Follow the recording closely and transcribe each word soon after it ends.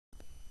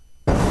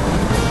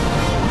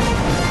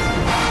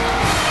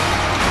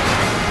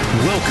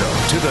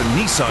to the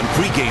Nissan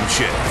pregame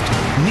shift.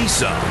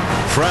 Nissan,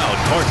 proud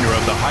partner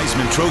of the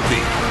Heisman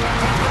Trophy.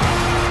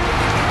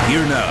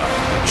 Here now,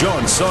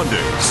 John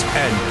Saunders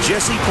and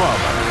Jesse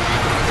Palmer.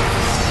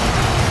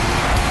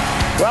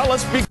 Well,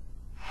 let's begin.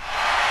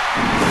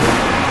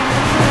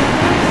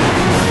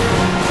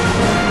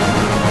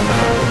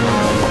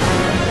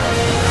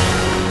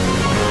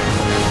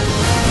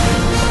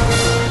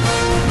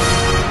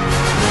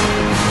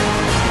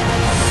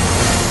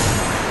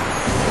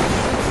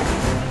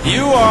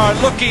 You are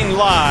looking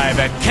live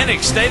at Kinnick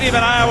Stadium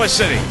in Iowa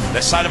City,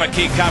 the site of a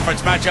key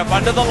conference matchup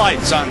under the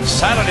lights on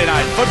Saturday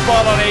Night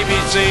Football on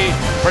ABC,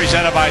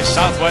 presented by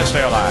Southwest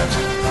Airlines.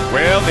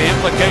 Well, the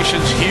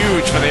implication's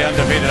huge for the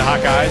undefeated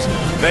Hawkeyes.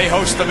 They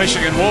host the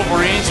Michigan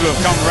Wolverines, who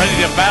have come ready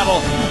to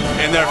battle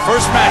in their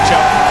first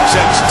matchup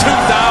since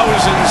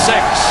 2006.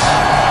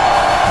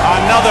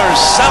 Another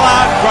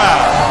sellout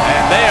crowd,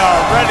 and they are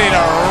ready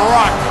to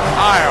rock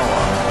Iowa.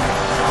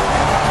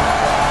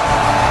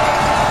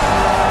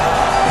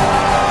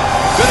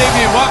 Good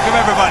evening, welcome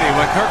everybody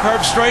with Kirk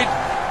Herbstreit.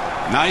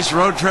 Nice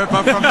road trip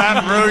up from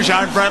Baton Rouge.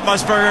 I'm Brett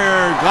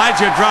Musburger. Glad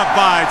you dropped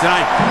by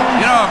tonight.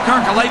 You know,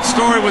 Kirk, a late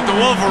story with the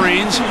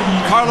Wolverines.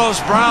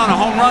 Carlos Brown, a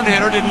home run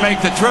hitter, didn't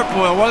make the trip.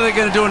 Well, what are they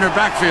going to do in their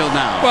backfield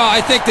now? Well,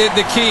 I think that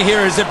the key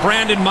here is that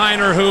Brandon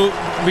Minor, who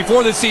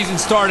before the season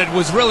started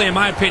was really, in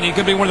my opinion,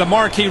 could be one of the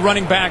marquee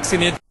running backs in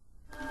the...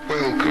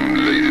 Welcome,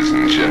 ladies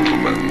and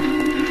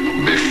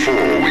gentlemen.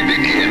 Before we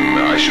begin,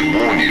 I should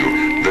warn you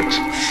that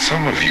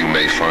some of you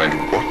may find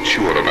what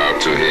you are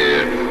about to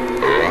hear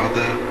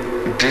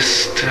rather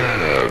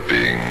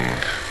disturbing.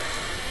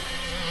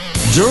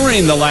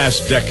 During the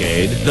last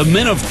decade, the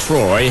men of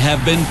Troy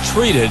have been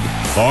treated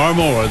far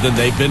more than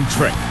they've been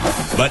tricked.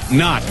 But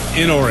not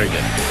in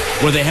Oregon,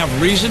 where they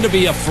have reason to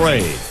be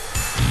afraid.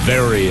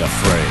 Very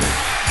afraid.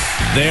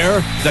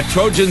 There, the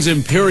Trojans'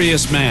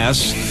 imperious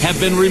masks have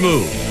been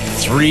removed.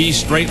 3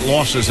 straight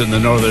losses in the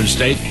northern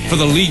state for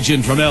the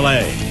Legion from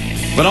L.A.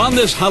 But on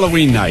this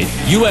Halloween night,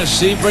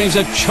 USC brings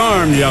a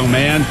charmed young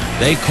man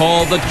they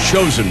call the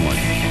Chosen One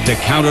to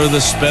counter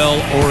the spell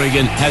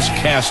Oregon has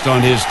cast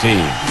on his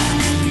team.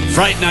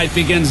 Fright Night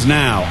begins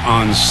now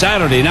on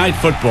Saturday Night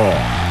Football.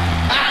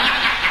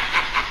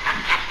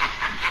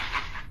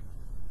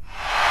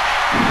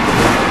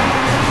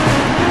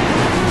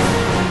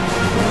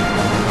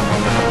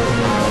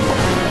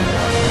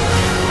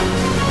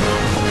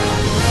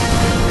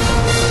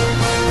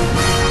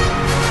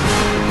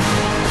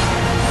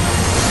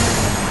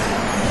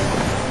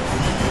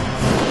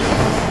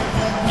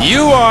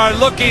 You are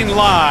looking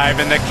live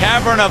in the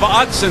cavern of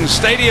Autzen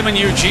Stadium in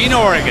Eugene,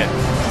 Oregon,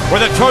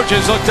 where the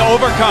Trojans look to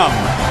overcome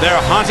their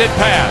haunted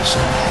past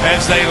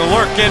as they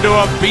lurk into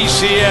a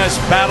BCS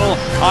battle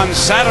on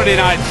Saturday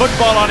Night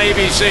Football on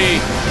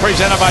ABC,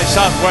 presented by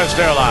Southwest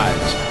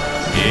Airlines.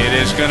 It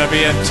is going to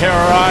be a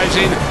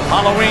terrorizing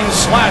Halloween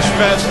slash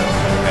fest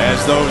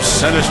as those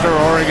sinister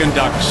Oregon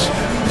Ducks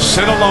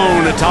sit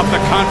alone atop the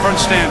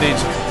conference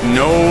standings.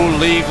 No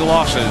league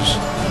losses,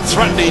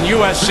 threatening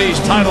USC's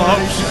title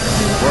hopes,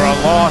 where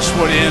a loss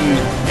would end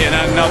in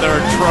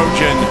another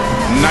Trojan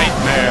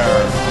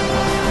nightmare.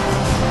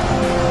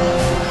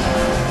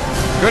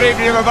 Good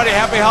evening, everybody.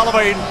 Happy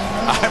Halloween.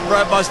 I'm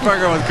Brett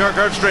Musburger with Kirk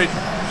Herbstreit.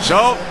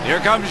 So, here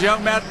comes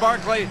young Matt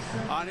Barkley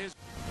on his...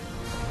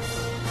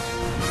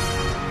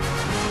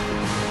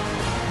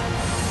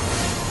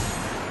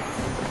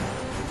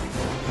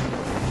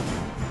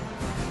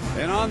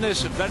 And on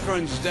this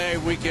Veterans Day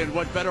weekend,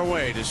 what better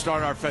way to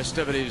start our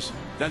festivities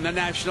than the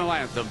national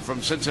anthem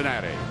from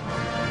Cincinnati?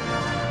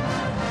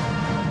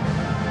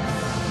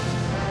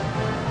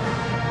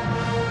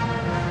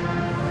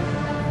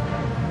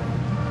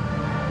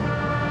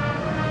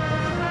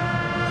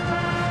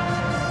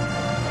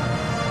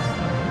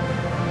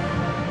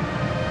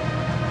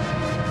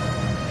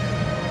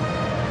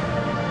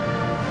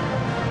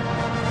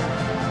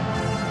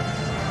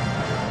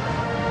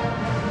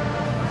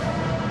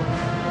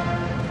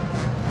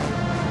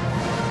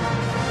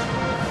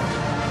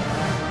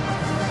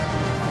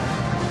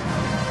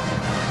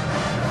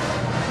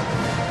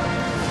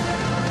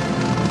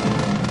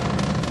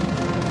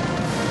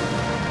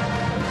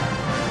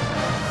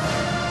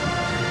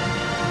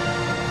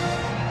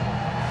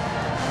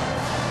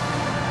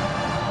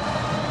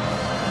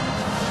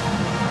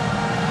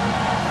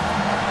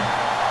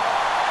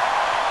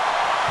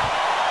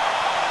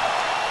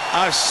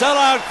 A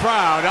sellout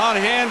crowd on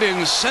hand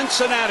in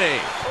Cincinnati.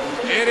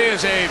 It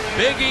is a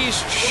Big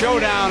East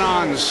showdown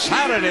on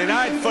Saturday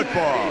Night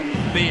Football.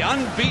 The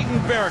unbeaten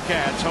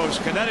Bearcats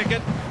host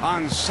Connecticut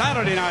on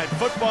Saturday Night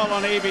Football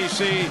on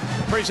ABC,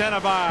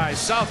 presented by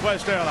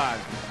Southwest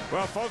Airlines.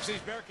 Well, folks, these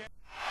Bearcats...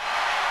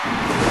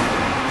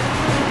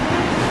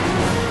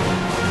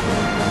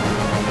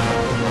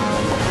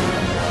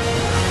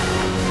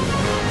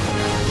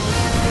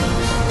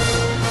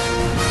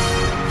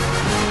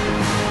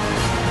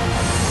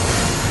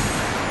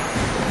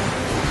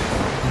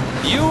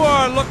 You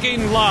are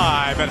looking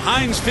live at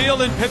Heinz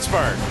Field in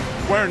Pittsburgh,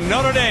 where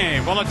Notre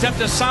Dame will attempt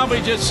to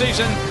salvage its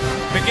season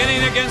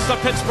beginning against the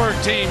Pittsburgh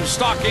team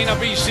stalking a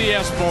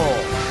BCS bowl.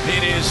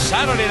 It is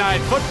Saturday Night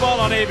Football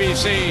on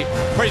ABC,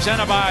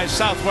 presented by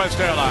Southwest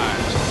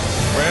Airlines.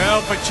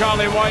 Well, for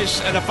Charlie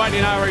Weiss and the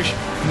Fighting Irish,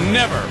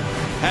 never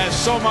has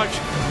so much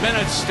been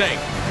at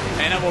stake.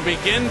 And it will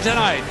begin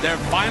tonight, their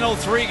final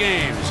 3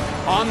 games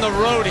on the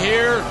road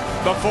here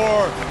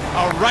before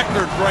a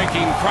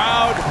record-breaking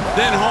crowd,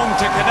 then home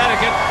to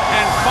Connecticut,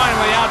 and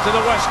finally out to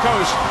the West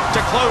Coast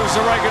to close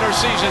the regular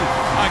season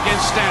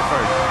against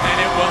Stanford. And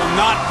it will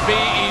not be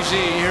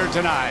easy here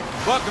tonight.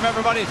 Welcome,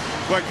 everybody.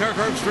 We're Kirk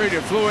Herbstreit,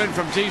 who flew in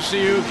from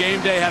TCU.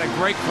 Game day had a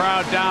great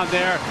crowd down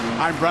there.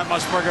 I'm Brent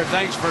Musburger.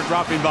 Thanks for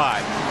dropping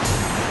by.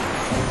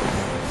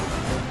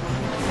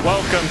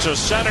 Welcome to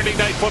Saturday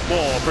Night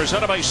Football,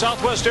 presented by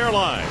Southwest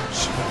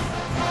Airlines.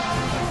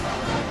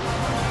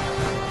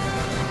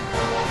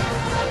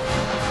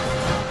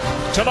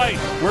 Tonight,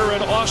 we're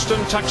in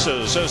Austin,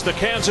 Texas, as the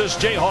Kansas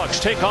Jayhawks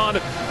take on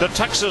the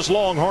Texas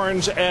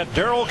Longhorns at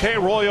Darrell K.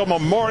 Royal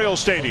Memorial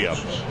Stadium.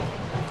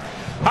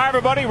 Hi,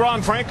 everybody.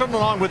 Ron Franklin,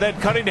 along with Ed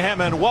Cunningham,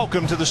 and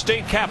welcome to the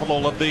state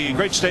capital of the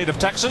great state of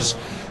Texas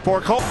for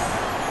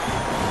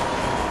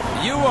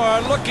You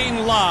are looking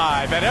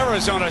live at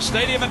Arizona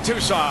Stadium in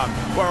Tucson,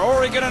 where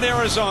Oregon and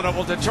Arizona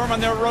will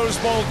determine their Rose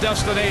Bowl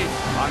destiny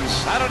on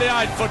Saturday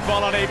Night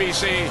Football on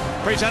ABC,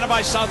 presented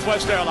by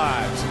Southwest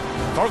Airlines.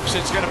 Folks,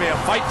 it's going to be a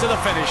fight to the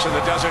finish in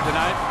the desert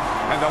tonight,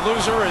 and the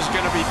loser is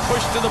going to be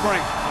pushed to the brink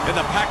in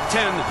the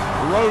Pac-10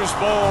 Rose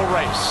Bowl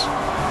race.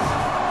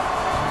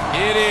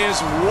 It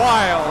is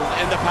wild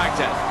in the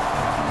Pac-10.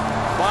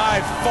 By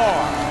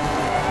far,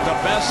 the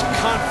best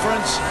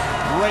conference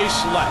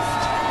race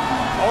left.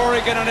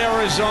 Oregon and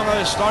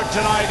Arizona start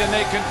tonight, and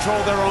they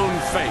control their own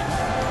fate.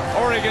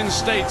 Oregon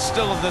State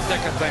still in the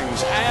thick of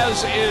things,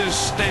 as is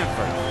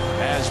Stanford.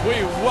 As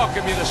we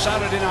welcome you to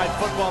Saturday Night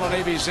Football on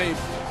ABC.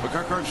 For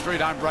Kirk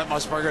Herbstreit, I'm Brent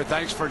Musburger.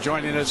 Thanks for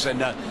joining us.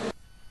 And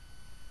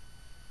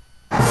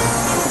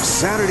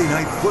Saturday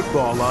Night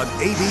Football on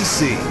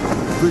ABC,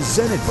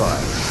 presented by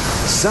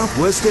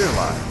Southwest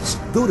Airlines.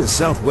 Go to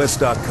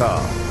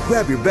southwest.com.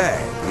 Grab your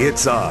bag.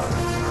 It's on.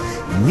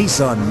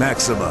 Nissan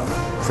Maxima,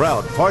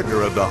 proud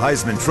partner of the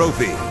Heisman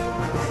Trophy.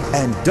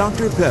 And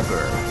Dr.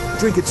 Pepper.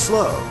 Drink it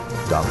slow.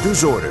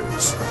 Doctor's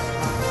orders.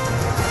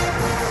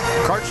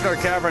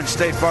 Kartchner Cavern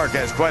State Park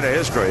has quite a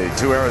history.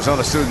 2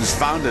 Arizona students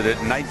founded it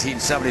in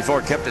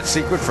 1974, kept it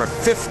secret for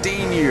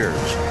 15 years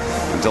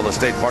until the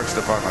State Parks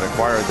Department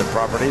acquired the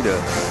property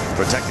to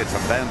protect it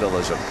from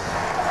vandalism.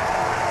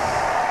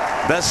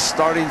 Best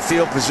starting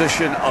field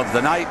position of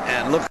the night,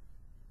 and look.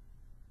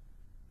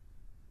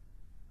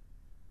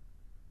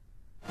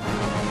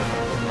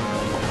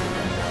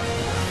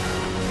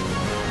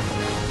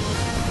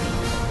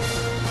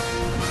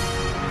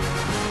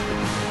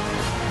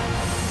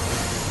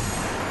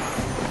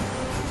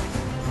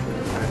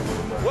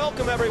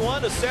 Welcome,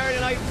 everyone, to Saturday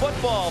Night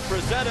Football,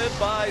 presented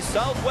by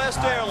Southwest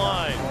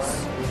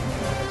Airlines.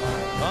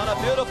 On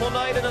a beautiful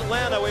night in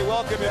Atlanta, we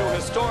welcome you to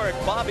historic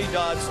Bobby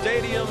Dodd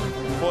Stadium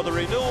for the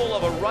renewal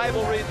of a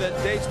rivalry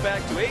that dates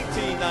back to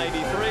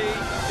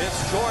 1893.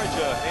 It's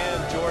Georgia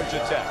and Georgia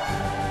Tech.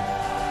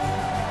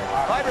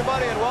 Hi,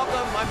 everybody, and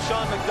welcome. I'm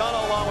Sean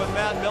McDonough, along with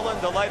Matt Millen.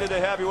 Delighted to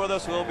have you with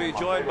us. We'll be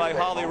joined by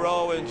Holly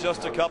Rowe in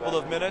just a couple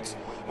of minutes.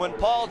 When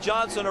Paul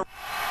Johnson...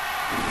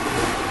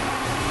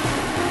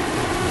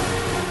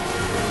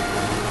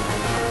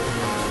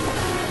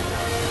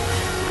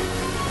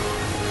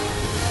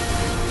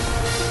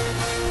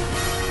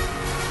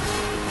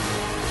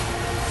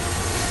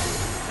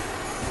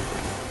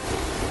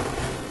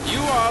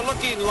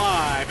 Looking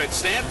live at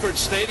Stanford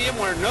Stadium,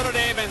 where Notre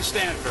Dame and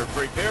Stanford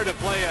prepare to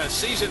play a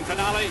season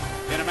finale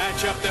in a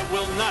matchup that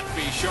will not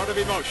be short of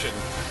emotion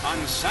on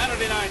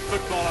Saturday Night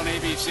Football on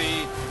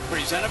ABC,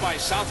 presented by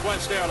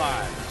Southwest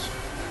Airlines.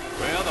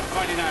 Well, the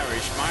Fighting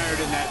Irish, mired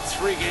in that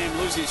 3-game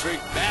losing streak,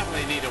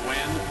 badly need a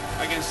win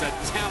against a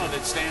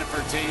talented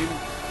Stanford team.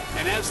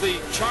 And as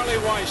the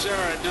Charlie Weiss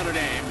era at Notre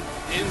Dame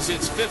ends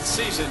its 5th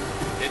season,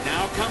 it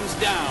now comes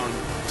down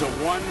to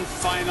one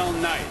final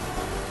night.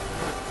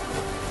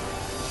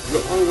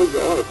 But how good you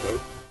ought to play.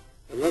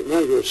 And right now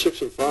you're a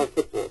 6-5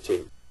 football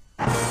team.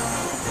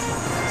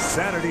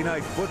 Saturday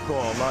Night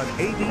Football on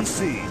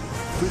ABC,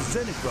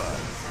 presented by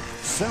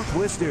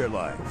Southwest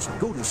Airlines.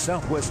 Go to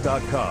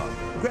southwest.com.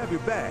 Grab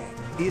your bag.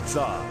 It's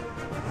on.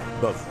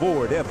 The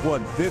Ford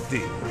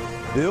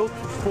F-150, built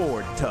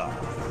Ford tough.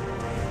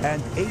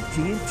 And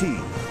AT&T,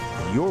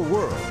 your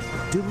world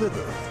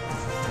delivered.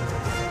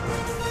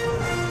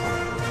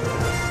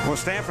 Well,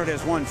 Stanford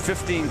has won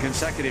 15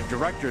 consecutive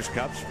Directors'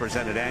 Cups,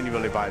 presented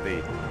annually by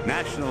the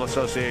National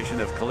Association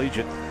of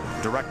Collegiate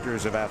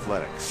Directors of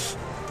Athletics.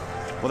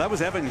 Well, that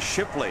was Evan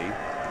Shipley,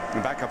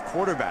 the backup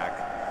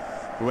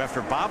quarterback, who,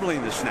 after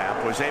bobbling the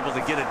snap, was able to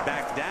get it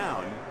back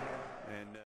down